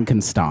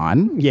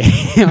Frankenstein. Yeah,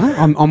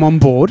 I'm on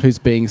board. Who's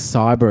being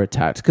cyber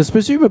attacked. Because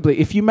presumably,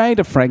 if you made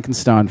a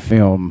Frankenstein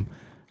film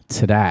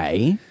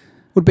today...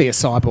 Would be a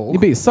cyborg.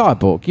 It'd be a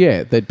cyborg,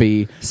 yeah. There'd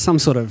be... some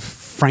sort of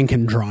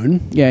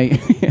Frankendrone. Yeah,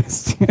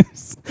 yes.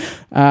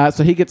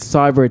 So he gets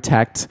cyber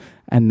attacked,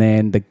 and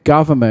then the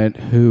government,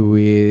 who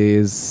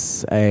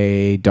is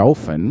a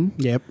dolphin...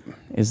 Yep.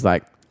 Is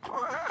like...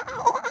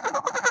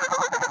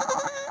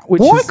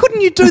 Why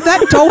couldn't you do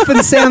that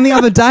dolphin sound the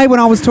other day when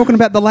I was talking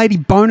about the lady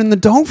boning the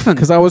dolphin?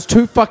 Because I was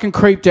too fucking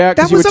creeped out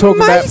because you were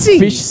talking about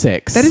fish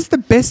sex. That is the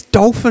best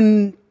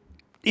dolphin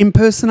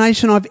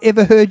impersonation I've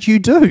ever heard you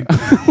do.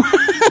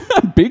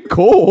 Big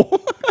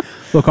call.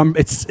 Look,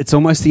 it's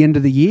almost the end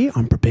of the year.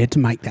 I'm prepared to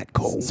make that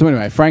call. So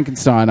anyway,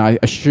 Frankenstein, I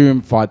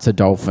assume, fights a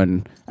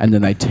dolphin, and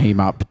then they team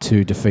up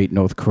to defeat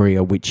North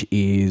Korea, which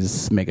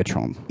is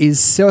Megatron.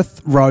 Is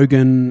Seth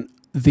Rogen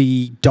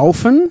the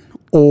dolphin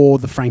or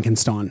the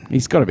Frankenstein?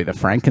 He's got to be the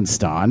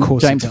Frankenstein. Of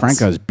course James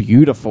Franco's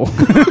beautiful.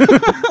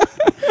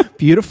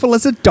 Beautiful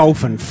as a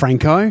dolphin,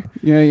 Franco.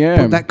 Yeah.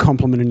 Put that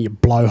compliment in your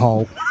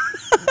blowhole.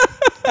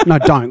 No,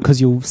 don't,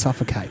 because you'll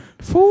suffocate.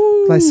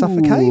 Ooh. Do they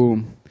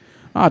suffocate?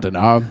 I don't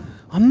know.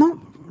 I'm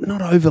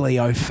not overly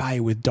au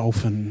fait with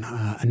dolphin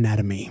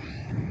anatomy.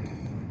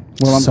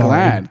 Well, I'm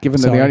glad,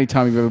 given that the only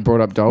time you've ever brought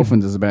up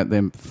dolphins is about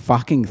them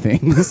fucking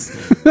things.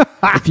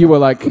 If you were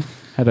like...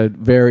 had a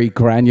very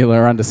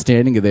granular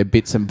understanding of their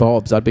bits and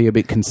bobs, I'd be a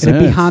bit concerned.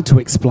 It'd be hard to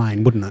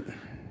explain, wouldn't it?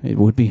 It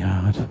would be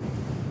hard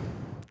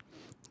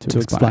to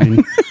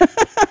explain.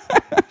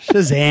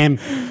 Shazam.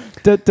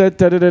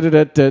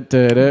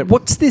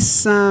 What's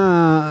this?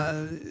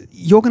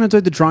 You're going to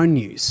do the drone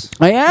news.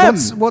 I am.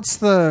 What's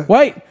the...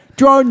 Wait.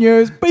 Drone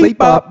news. Beep,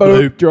 bop,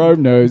 boop.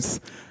 Drone news.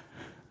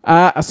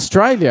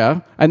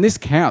 Australia, and this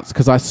counts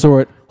because I saw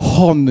it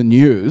on the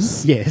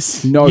news.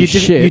 Yes. No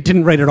shit. You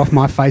didn't read it off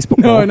my Facebook.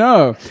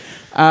 No.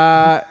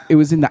 It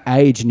was in the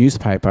Age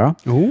newspaper.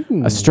 Ooh.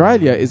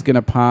 Australia is going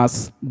to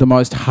pass the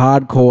most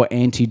hardcore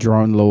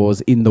anti-drone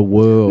laws in the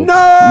world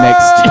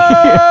next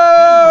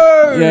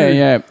year.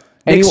 Yeah.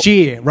 Next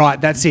year, right,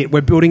 that's it.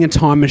 We're building a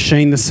time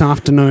machine this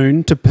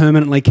afternoon to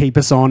permanently keep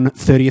us on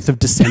 30th of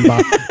December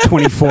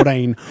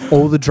 2014.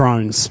 All the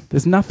drones.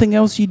 There's nothing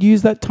else you'd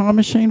use that time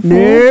machine for?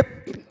 Nope.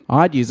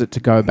 I'd use it to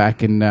go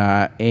back and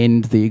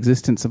end the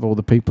existence of all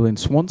the people in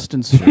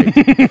Swanston Street.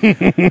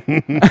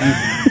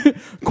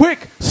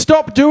 Quick,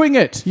 stop doing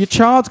it. Your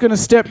child's going to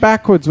step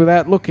backwards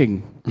without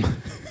looking.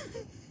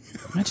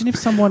 Imagine if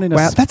someone in a...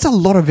 Wow, that's a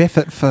lot of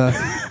effort for...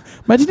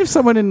 Imagine if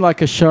someone in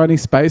like a shiny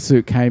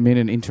spacesuit came in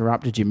and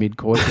interrupted you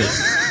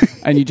mid-courses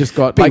and you just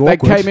got... like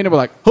awkward. They came in and were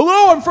like,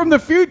 hello, I'm from the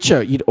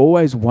future. You'd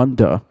always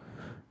wonder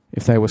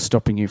if they were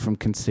stopping you from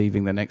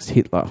conceiving the next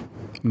Hitler.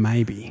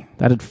 Maybe.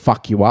 That'd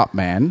fuck you up,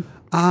 man.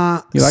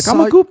 You're like, so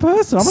I'm a good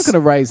person. I'm not going to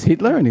raise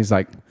Hitler. And he's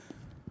like,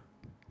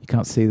 you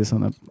can't see this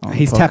on the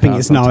He's tapping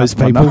his nose,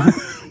 people.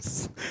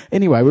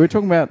 Anyway, we were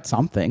talking about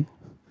something.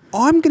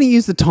 I'm going to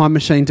use the time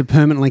machine to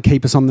permanently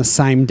keep us on the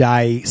same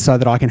day so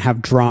that I can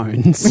have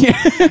drones. Yeah.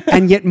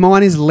 And yet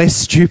mine is less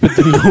stupid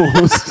than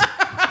yours.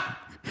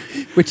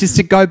 Which is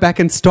to go back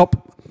and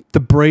stop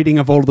the breeding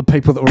of all the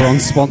people that were on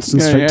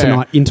Swanston Street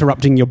tonight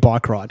interrupting your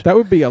bike ride. That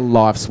would be a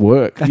life's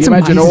work. Can you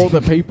imagine all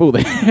the people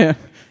there?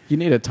 You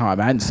need a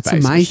time and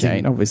space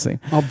machine,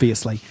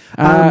 obviously.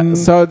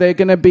 So they're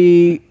going to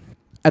be...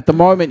 At the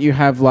moment, you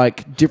have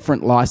like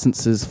different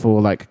licenses for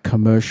like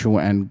commercial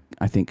and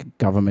I think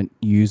government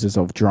users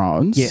of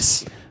drones.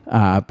 Yes.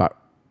 But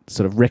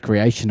sort of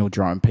recreational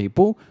drone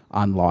people,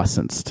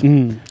 unlicensed.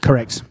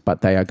 Correct.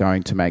 But they are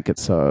going to make it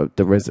so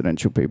the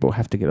residential people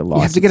have to get a license.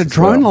 You have to get a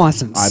drone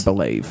license. I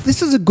believe.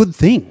 This is a good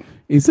thing.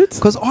 Is it?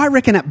 Because I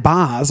reckon at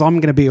bars, I'm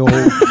going to be all,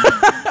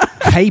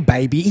 hey,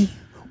 baby,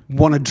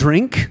 want a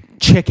drink?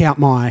 Check out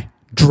my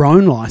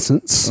drone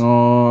license.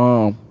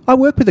 Oh. I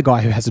work with a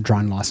guy who has a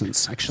drone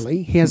license,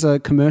 actually. He has a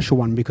commercial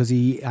one because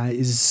he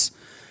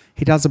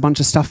does a bunch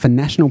of stuff for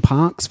national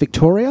parks,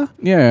 Victoria,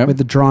 Yeah. where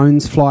the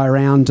drones fly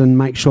around and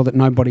make sure that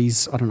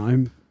nobody's, I don't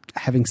know,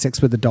 having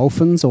sex with the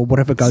dolphins or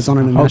whatever goes on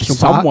in a national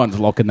park. Someone's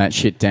locking that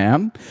shit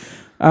down.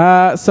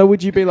 So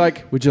would you be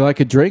like, would you like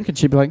a drink? And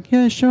she'd be like,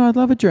 yeah, sure, I'd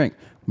love a drink.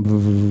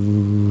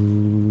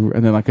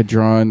 And then like a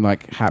drone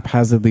like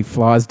haphazardly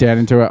flies down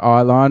into her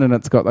eye line and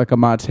it's got like a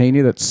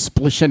martini that's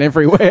splishing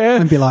everywhere.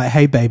 And be like,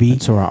 hey, baby,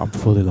 It's all right, I'm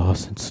fully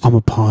licensed. I'm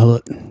a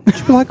pilot.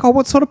 She'd be like, oh,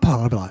 what sort of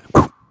pilot? I'd be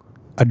like,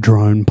 a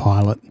drone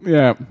pilot.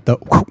 Yeah. That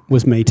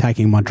was me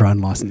taking my drone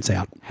license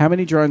out. How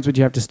many drones would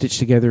you have to stitch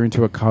together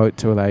into a coat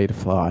to allow you to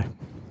fly?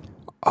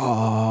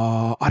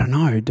 Oh, I don't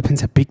know. It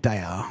depends how big they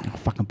are. Oh,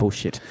 fucking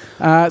bullshit.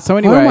 So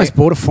anyway, I almost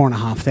bought a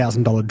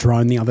 $4,500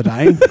 drone the other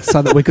day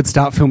so that we could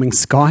start filming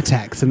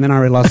SkyTax, and then I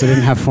realised I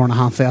didn't have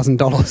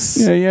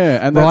 $4,500.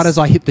 yeah, and Right as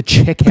I hit the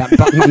checkout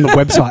button on the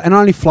website, and it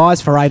only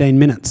flies for 18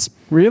 minutes.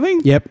 really,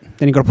 Yep.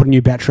 Then you got to put a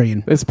new battery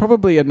in. there's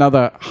probably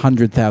another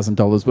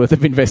 $100,000 worth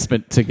of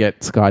investment to get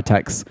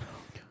SkyTax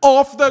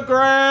off the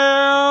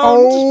ground.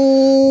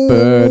 Oh,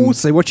 Burn.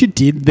 see what you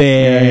did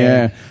there.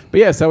 Yeah. But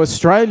yeah, so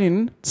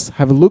Australians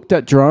have looked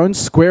at drones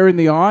square in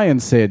the eye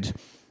and said,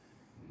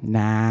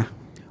 nah.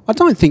 I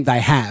don't think they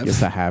have. Yes,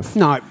 they have.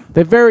 No.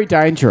 They're very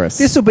dangerous.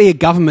 This will be a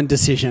government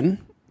decision.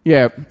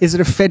 yeah. Is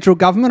it a federal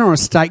government or a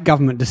state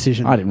government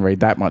decision? I didn't read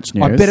that much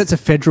news. I bet it's a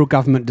federal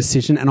government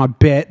decision, and I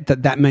bet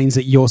that means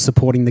that you're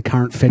supporting the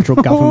current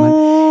federal government.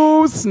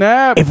 Oh,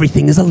 snap.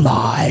 Everything is a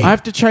lie. I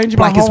have to change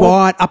Black my is whole...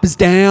 white, up is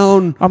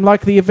down. I'm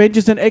like the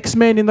Avengers and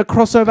X-Men in the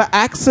crossover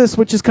Axis,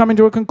 which is coming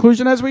to a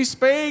conclusion as we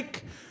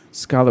speak.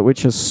 Scarlet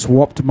Witch has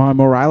swapped my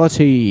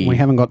morality. We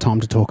haven't got time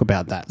to talk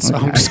about that, so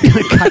I'm just going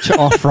to cut you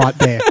off right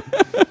there.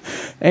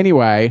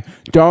 Anyway,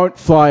 don't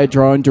fly a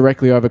drone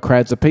directly over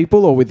crowds of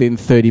people or within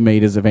 30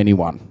 metres of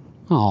anyone.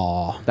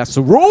 Oh, That's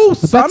the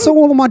rules, son. that's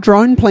all of my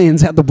drone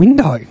plans out the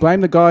window.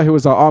 Blame the guy who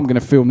was like, oh, I'm going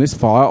to film this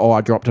fire, or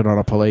I dropped it on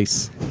a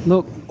police.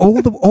 Look, all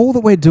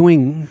that we're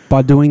doing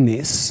by doing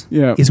this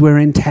Yeah. is we're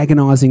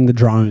antagonising the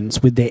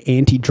drones with their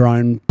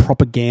anti-drone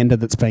propaganda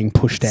that's being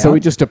pushed out. So we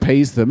just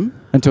appease them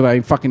until they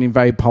fucking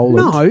invade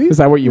Poland? No. Is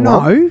that what you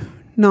want?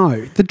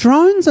 No. The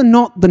drones are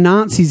not the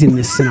Nazis in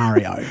this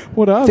scenario.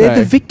 What are They're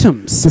they? the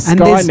victims. The And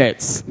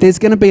Skynets. there's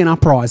going to be an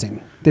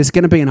uprising.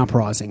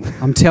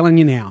 I'm telling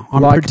you now.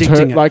 I'm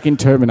predicting it. Like in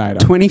Terminator.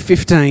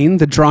 2015,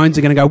 the drones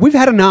are going to go, we've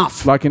had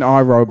enough Like in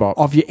iRobot.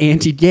 of your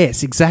anti...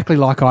 Yes, exactly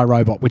like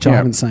iRobot, which I Yeah.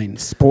 haven't seen.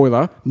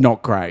 Spoiler,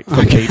 not great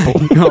for people.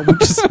 No,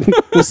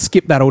 we'll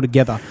skip that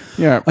altogether.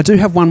 Yeah. I do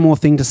have one more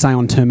thing to say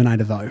on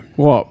Terminator, though.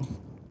 What?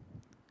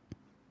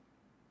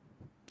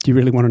 Do you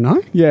really want to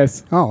know?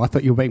 Yes. Oh, I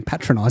thought you were being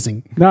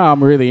patronising. No,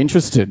 I'm really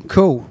interested.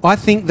 Cool. I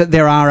think that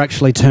there are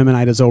actually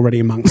Terminators already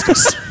amongst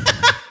us.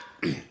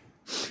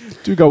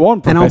 Do go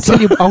on, And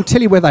Professor. I'll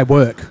tell you where they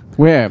work.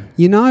 Where?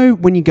 You know,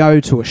 when you go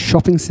to a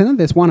shopping centre,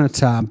 there's one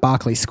at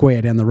Berkeley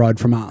Square down the road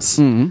from us.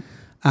 Mm.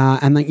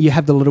 And then you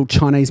have the little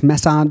Chinese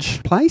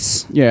massage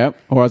place. Yeah,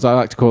 or as I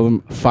like to call them,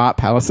 fart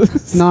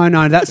palaces. No,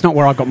 that's not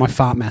where I got my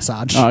fart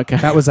massage. Oh, okay.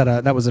 That was at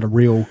a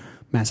real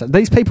massage.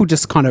 These people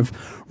just kind of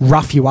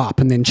rough you up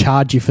and then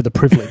charge you for the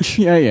privilege.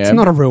 Yeah. It's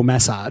not a real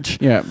massage.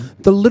 Yeah.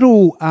 The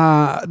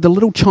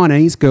little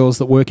Chinese girls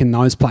that work in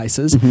those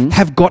places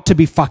have got to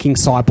be fucking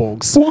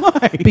cyborgs.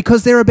 Why?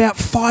 Because they're about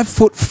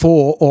 5'4"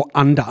 or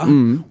under,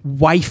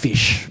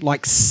 waifish,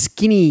 like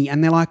skinny,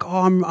 and they're like,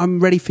 "Oh, I'm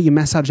ready for your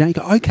massage." And you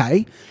go,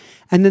 "Okay,"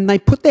 and then they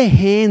put their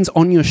hands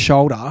on your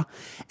shoulder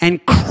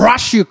and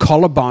crush your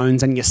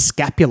collarbones and your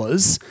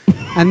scapulas,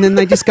 and then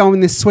they just go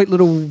in this sweet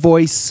little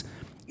voice.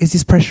 Is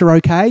this pressure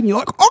okay? And you're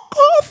like, I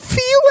can't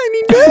feel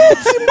any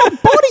nerves in my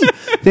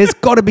body. There's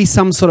got to be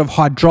some sort of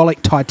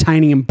hydraulic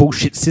titanium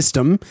bullshit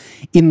system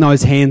in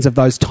those hands of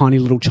those tiny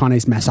little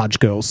Chinese massage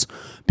girls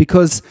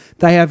because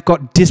they have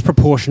got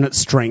disproportionate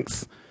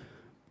strength.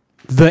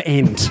 The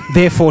end.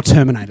 Therefore,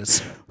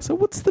 Terminators. So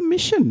what's the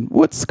mission?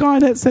 What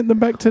Skynet sent them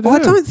back to do? I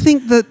don't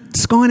think that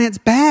Skynet's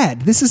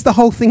bad. This is the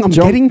whole thing I'm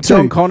getting to.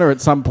 John Connor at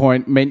some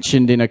point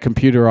mentioned in a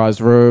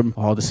computerized room,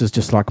 oh, this is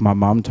just like my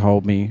mum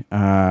told me,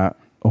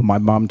 or my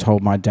mum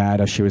told my dad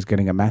as she was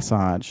getting a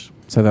massage.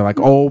 So they're like,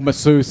 all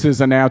masseuses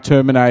are now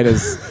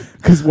Terminators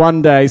because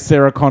one day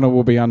Sarah Connor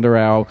will be under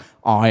our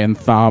eye and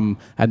thumb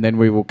and then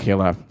we will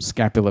kill her.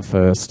 Scapula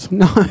first.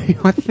 No,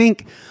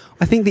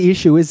 I think the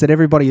issue is that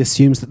everybody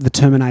assumes that the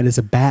Terminators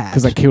are bad.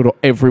 Because they killed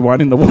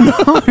everyone in the world.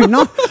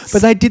 No,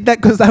 but they did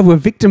that because they were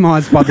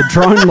victimised by the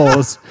drone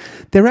laws.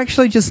 They're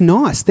actually just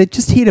nice. They're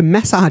just here to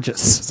massage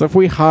us. So if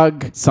we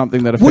hug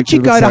something that Would you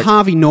effectively go looks to like-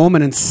 Harvey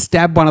Norman and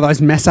stab one of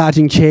those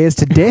massaging chairs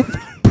to death?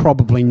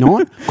 Probably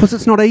not, because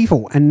it's not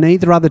evil, and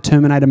neither are the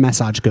Terminator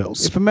massage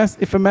girls.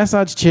 If a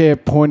massage chair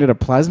pointed a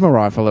plasma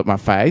rifle at my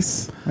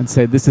face and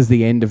said, this is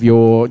the end of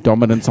your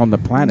dominance on the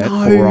planet,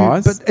 Four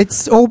Eyes. But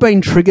it's all been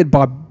triggered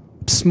by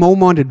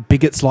small-minded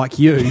bigots like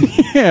you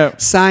yeah.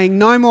 saying,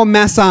 no more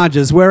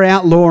massages, we're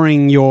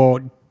outlawing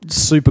your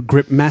super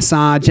grip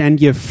massage and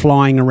your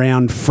flying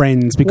around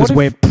friends because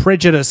What if- we're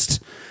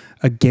prejudiced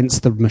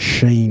against the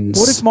machines.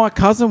 What if my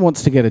cousin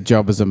wants to get a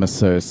job as a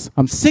masseuse?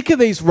 I'm sick of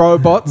these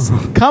robots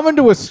coming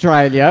to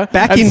Australia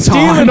Back and in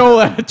stealing time. all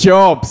our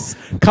jobs.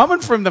 Coming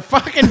from the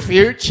fucking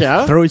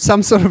future. through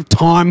some sort of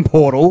time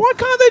portal? Why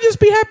can't they just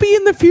be happy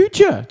in the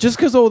future? Just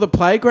because all the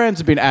playgrounds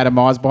have been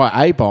atomized by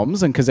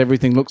A-bombs and because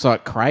everything looks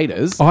like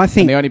craters. I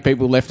think- and the only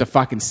people left are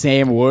fucking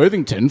Sam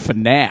Worthington for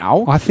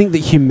now. I think that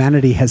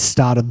humanity has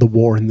started the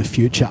war in the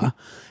future,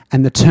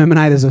 and the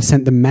Terminators have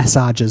sent the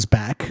massagers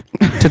back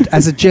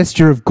as a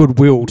gesture of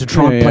goodwill to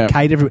try and Yeah.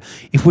 placate everybody.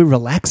 If we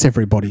relax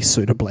everybody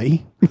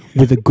suitably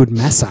with a good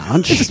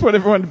massage, Just want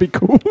everyone to be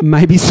cool.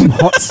 maybe some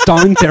hot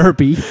stone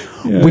therapy,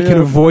 we can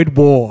avoid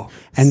war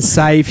and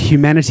save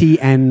humanity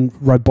and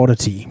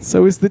robotity.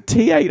 So is the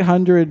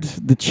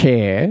T800 the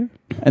chair?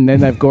 And then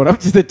they've gone up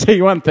to the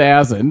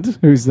T1000,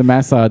 who's the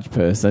massage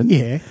person.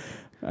 Yeah.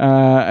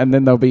 And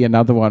then there'll be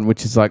another one,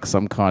 which is like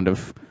some kind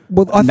of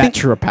Well, I think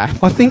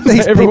naturopath. I think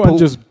these everyone people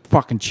just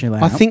fucking chill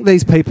out. I think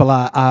these people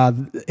are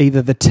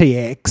either the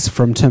TX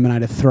from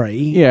Terminator 3,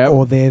 Yeah.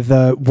 or they're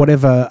the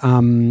whatever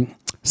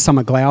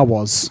Summer Glau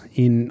was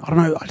in. I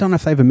don't know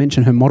if they ever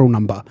mentioned her model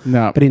number.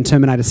 No. But in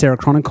Terminator Sarah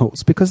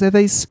Chronicles, because they're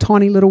these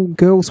tiny little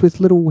girls with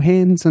little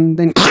hands, and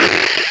then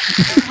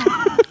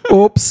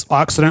oops,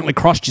 I accidentally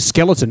crushed your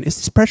skeleton. Is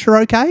this pressure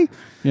okay?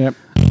 Yep.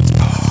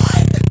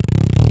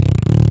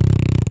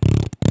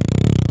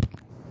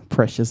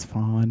 Pressure's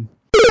fine.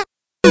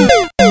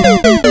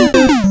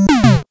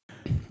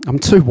 I'm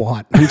too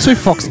white. I'm too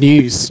Fox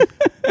News.